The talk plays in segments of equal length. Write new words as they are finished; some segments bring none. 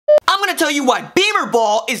gonna tell you why Beamer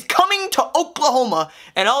Ball is coming to Oklahoma,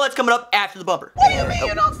 and all that's coming up after the bumper. What do you mean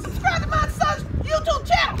you don't subscribe to my son's YouTube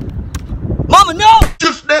channel? Mama, no!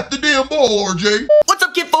 Just snap the damn ball, RJ. What's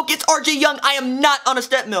up, kid folk? It's RJ Young. I am not on a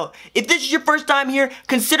step mill. If this is your first time here,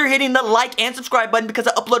 consider hitting the like and subscribe button because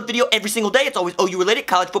I upload a video every single day. It's always OU related,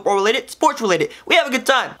 college football related, sports related. We have a good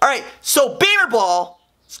time. All right, so Beamer Ball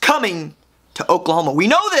is coming to Oklahoma. We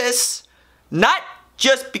know this, not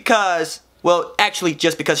just because, well, actually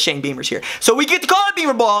just because Shane Beamer's here. So we get to call it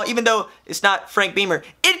Beamer Ball, even though it's not Frank Beamer.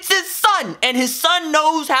 It's his son, and his son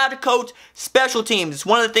knows how to coach special teams. It's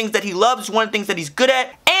one of the things that he loves. It's one of the things that he's good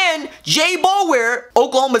at. And Jay Boulware,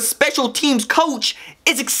 Oklahoma's special teams coach,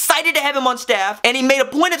 is excited to have him on staff, and he made a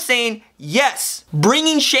point of saying, yes,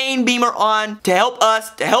 bringing Shane Beamer on to help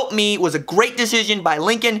us, to help me, was a great decision by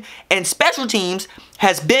Lincoln, and special teams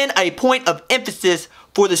has been a point of emphasis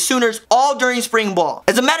for the Sooners all during spring ball.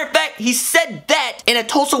 As a matter of fact, he said that in a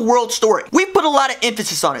Tulsa World story. We've put a lot of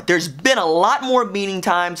emphasis on it. There's been a lot more meeting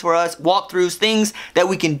times for us, walkthroughs, things that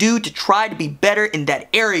we can do to try to be better in that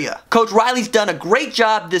area. Coach Riley's done a great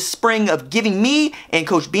job this spring of giving me and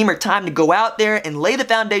Coach Beamer time to go out there and lay the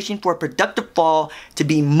foundation for a productive fall to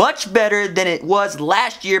be much better than it was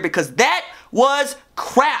last year, because that was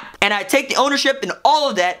crap. And I take the ownership in all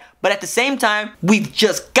of that, but at the same time, we've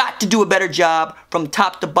just got to do a better job from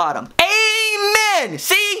top to bottom. Amen!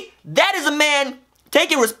 See? That is a man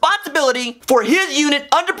taking responsibility for his unit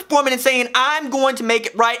underperforming and saying, I'm going to make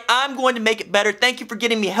it right, I'm going to make it better, thank you for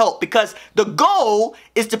getting me help, because the goal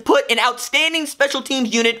is to put an outstanding special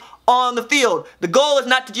teams unit on the field. The goal is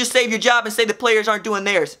not to just save your job and say the players aren't doing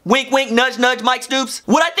theirs. Wink, wink, nudge, nudge, Mike Stoops.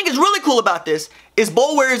 What I think is really cool about this is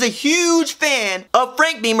Boulware is a huge fan of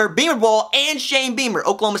Frank Beamer, Beamer Ball, and Shane Beamer,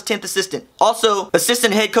 Oklahoma's 10th assistant. Also,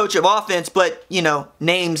 assistant head coach of offense, but, you know,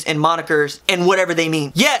 names and monikers and whatever they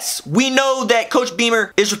mean. Yes, we know that Coach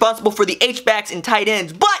Beamer is responsible for the H-backs and tight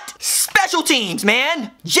ends, but special teams,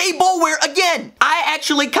 man. Jay Boulware again. I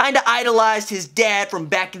actually kind of idolized his dad from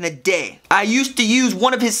back in the day. I used to use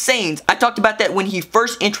one of his sayings. I talked about that when he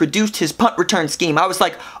first introduced his punt return scheme. I was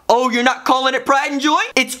like, oh, you're not calling it pride and joy?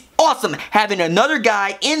 It's awesome having another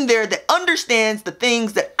guy in there that understands the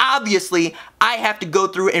things that obviously I have to go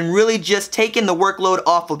through and really just taking the workload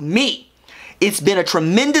off of me. It's been a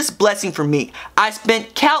tremendous blessing for me. I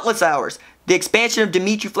spent countless hours. The expansion of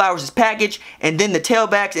Dimitri Flowers' package, and then the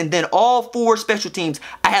tailbacks, and then all 4 special teams.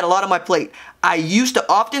 I had a lot on my plate. I used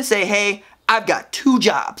to often say, hey, I've got 2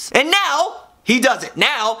 jobs. And now, he does it.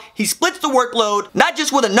 Now, he splits the workload, not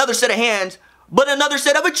just with another set of hands, but another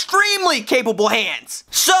set of extremely capable hands.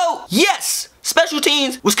 So, yes, special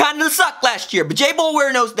teams was kind of the suck last year, but Jay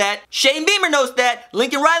Boulware knows that, Shane Beamer knows that,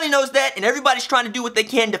 Lincoln Riley knows that, and everybody's trying to do what they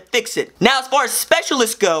can to fix it. Now, as far as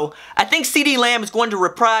specialists go, I think CeeDee Lamb is going to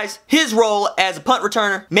reprise his role as a punt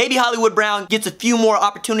returner. Maybe Hollywood Brown gets a few more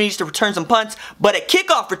opportunities to return some punts, but at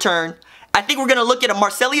kickoff return, I think we're going to look at a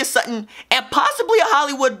Marcelius Sutton and possibly a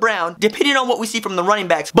Hollywood Brown, depending on what we see from the running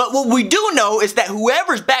backs. But what we do know is that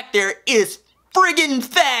whoever's back there is friggin'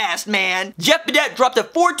 fast, man. Jeff Badette dropped a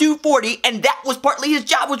 4.240, and that was partly his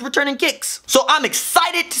job, was returning kicks. So I'm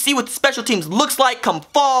excited to see what the special teams looks like come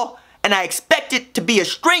fall, and I expect it to be a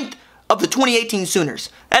strength of the 2018 Sooners.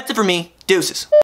 That's it for me. Deuces.